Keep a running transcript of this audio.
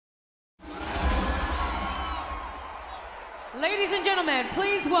Ladies and gentlemen,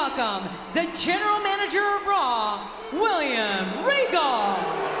 please welcome the General Manager of Raw, William Regal.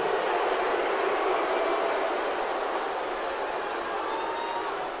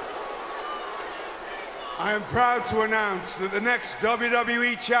 I am proud to announce that the next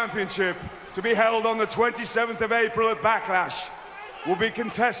WWE Championship, to be held on the 27th of April at Backlash, will be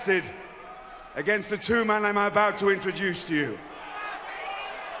contested against the two men I'm about to introduce to you.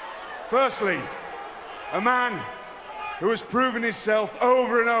 Firstly, a man who has proven himself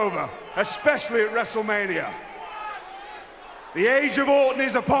over and over, especially at WrestleMania. The age of Orton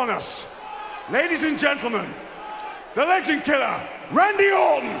is upon us. Ladies and gentlemen, the Legend Killer, Randy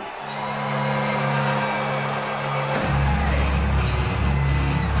Orton.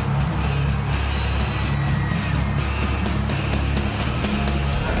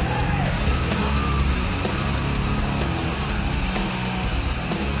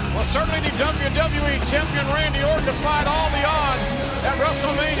 Certainly the WWE Champion Randy Orton defied all the odds at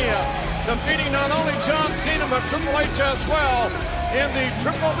WrestleMania, defeating not only John Cena but Triple H as well in the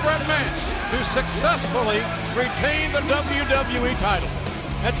triple threat match to successfully retain the WWE title.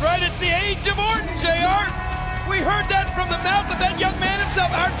 That's right, it's the age of Orton, JR. We heard that from the mouth of that young man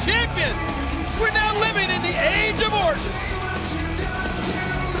himself, our champion. We're now living in the age of Orton.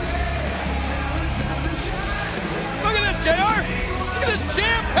 Look at this, JR. Look at this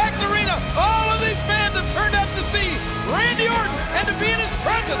jam-packed arena. All of these fans have turned out to see Randy Orton and to be in his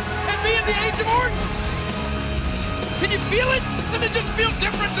presence and be in the age of Orton. Can you feel it? Does it just feel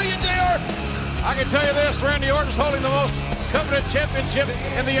different to you, JR? I can tell you this, Randy Orton's holding the most coveted championship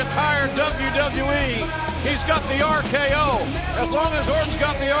in the entire WWE. He's got the RKO. As long as Orton's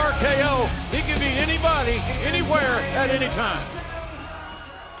got the RKO, he can beat anybody, anywhere, at any time.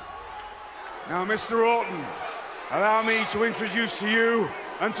 Now, Mr. Orton, allow me to introduce to you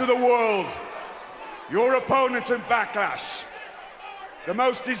and to the world your opponent in Backlash, the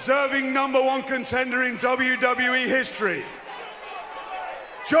most deserving #1 contender in WWE history,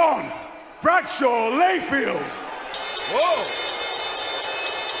 John Bradshaw Layfield. Whoa!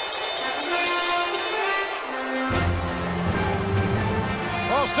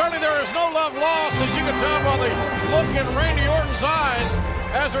 Well, certainly there is no love lost, as you can tell by the look in Randy Orton's eyes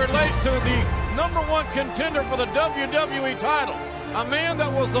as it relates to the #1 contender for the WWE title. A man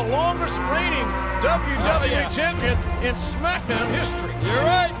that was the longest reigning WWE champion in SmackDown history. You're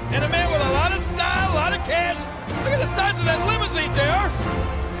right. And a man with a lot of style, a lot of cash. Look at the size of that limousine, JR.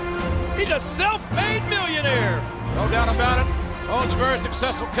 He's a self-made millionaire. No doubt about it. Owns a very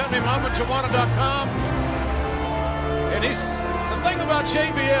successful company, MamaJoanna.com. And the thing about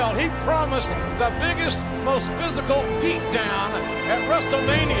JBL, he promised the biggest, most physical beatdown at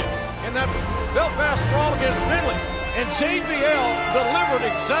WrestleMania in that Belfast Brawl against Finley. And JBL delivered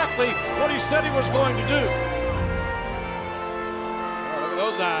exactly what he said he was going to do. Oh, look at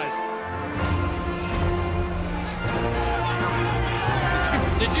those eyes.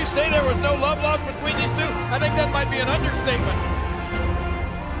 Did you say there was no love lost between these two? I think that might be an understatement.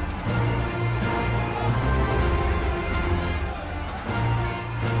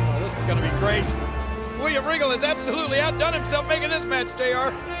 Oh, this is going to be great. William Regal has absolutely outdone himself making this match,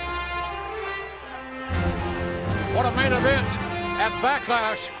 JR. What a main event at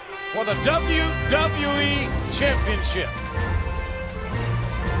Backlash for the WWE Championship.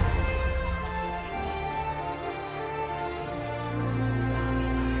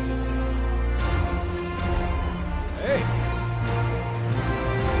 Hey.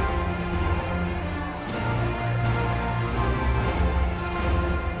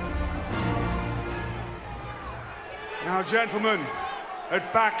 Now, gentlemen,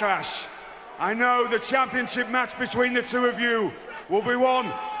 at Backlash, I know the championship match between the two of you will be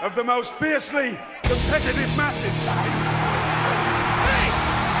one of the most fiercely competitive matches. Hey!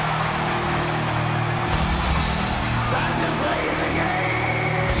 Time to play the game!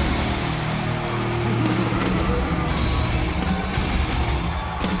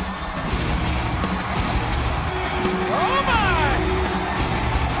 Oh my!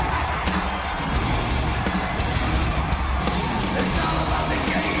 It's all about the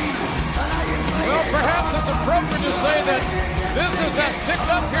game. Well, perhaps it's appropriate to say that business has picked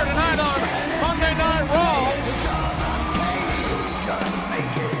up here tonight on Monday Night Raw.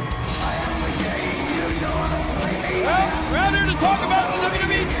 Well, we're out here to talk about the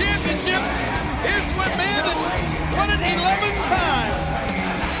WWE Championship. Here's one man that won it 11 times.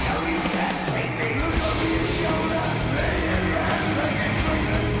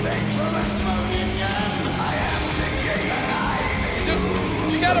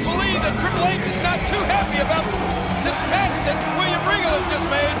 You gotta believe that Triple H is not too happy about this match that William Regal has just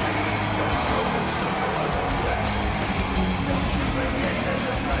made.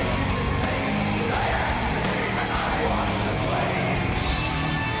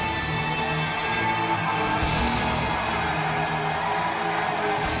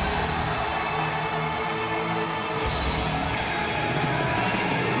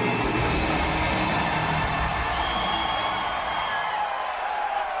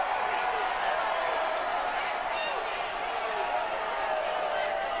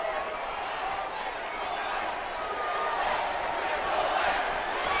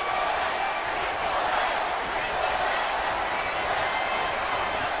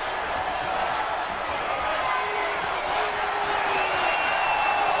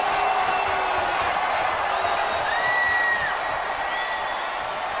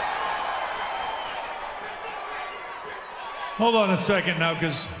 Hold on a second now,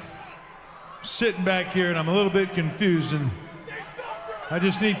 because I'm sitting back here and I'm a little bit confused, and I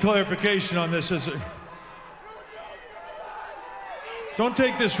just need clarification on this. Don't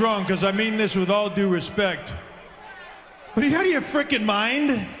take this wrong, because I mean this with all due respect. But are you out of your frickin' mind?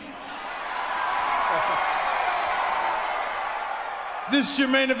 This is your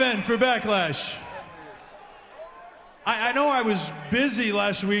main event for Backlash. I know I was busy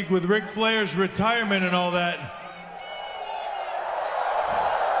last week with Ric Flair's retirement and all that.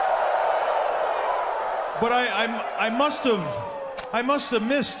 But I must have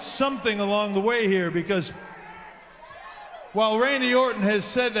missed something along the way here, because while Randy Orton has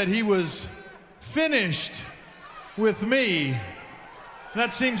said that he was finished with me,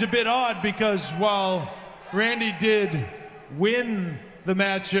 that seems a bit odd, because while Randy did win the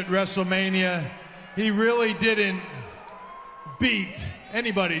match at WrestleMania, he really didn't beat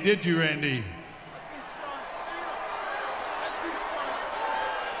anybody, did you, Randy?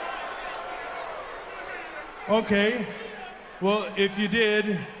 Okay, well, if you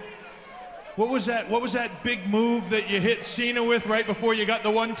did, what was that big move that you hit Cena with right before you got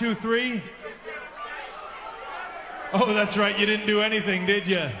the 1, 2, 3? Oh, that's right, you didn't do anything, did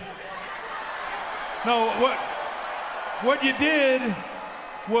you? No, what you did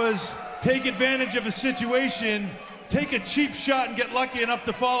was take advantage of a situation, take a cheap shot, and get lucky enough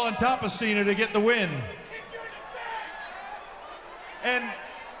to fall on top of Cena to get the win. And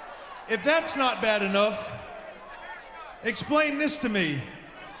if that's not bad enough, explain this to me.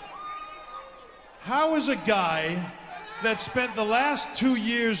 How is a guy that spent the last 2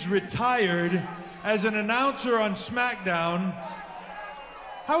 years retired as an announcer on SmackDown,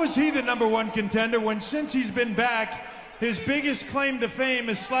 how is he the #1 contender when, since he's been back, his biggest claim to fame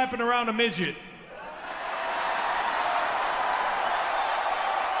is slapping around a midget?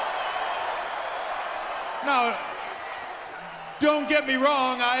 Now, don't get me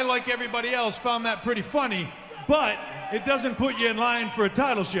wrong, I, like everybody else, found that pretty funny, but it doesn't put you in line for a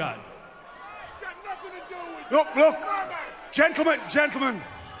title shot. Look, gentlemen.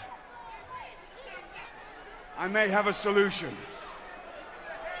 I may have a solution.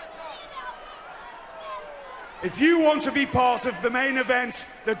 If you want to be part of the main event,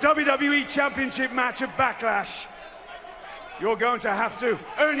 the WWE Championship match of Backlash, you're going to have to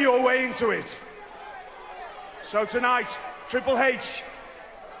earn your way into it. So tonight, Triple H,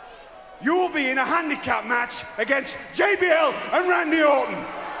 you will be in a handicap match against JBL and Randy Orton.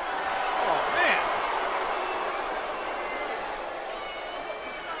 Oh, man.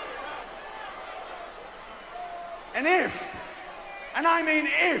 And if, and I mean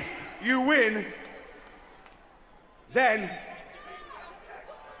if, you win, then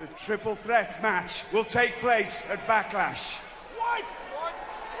the triple threat match will take place at Backlash. What?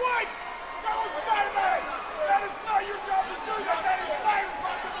 That was my man! That is not your job to do that! That is my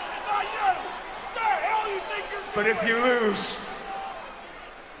responsibility, not you! What the hell do you think you're doing? But if you lose,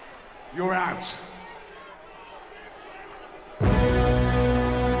 you're out.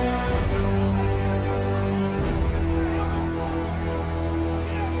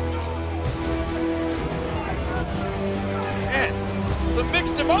 Some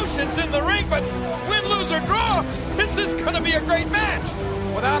mixed emotions in the ring, but win, lose, or draw, this is going to be a great match.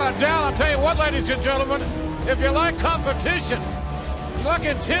 Without a doubt, I'll tell you what, ladies and gentlemen, if you like competition, you like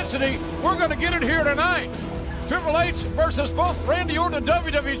intensity, we're going to get it here tonight. Triple H versus both Randy Orton,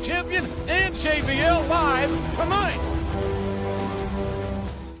 WWE Champion, and JBL live tonight.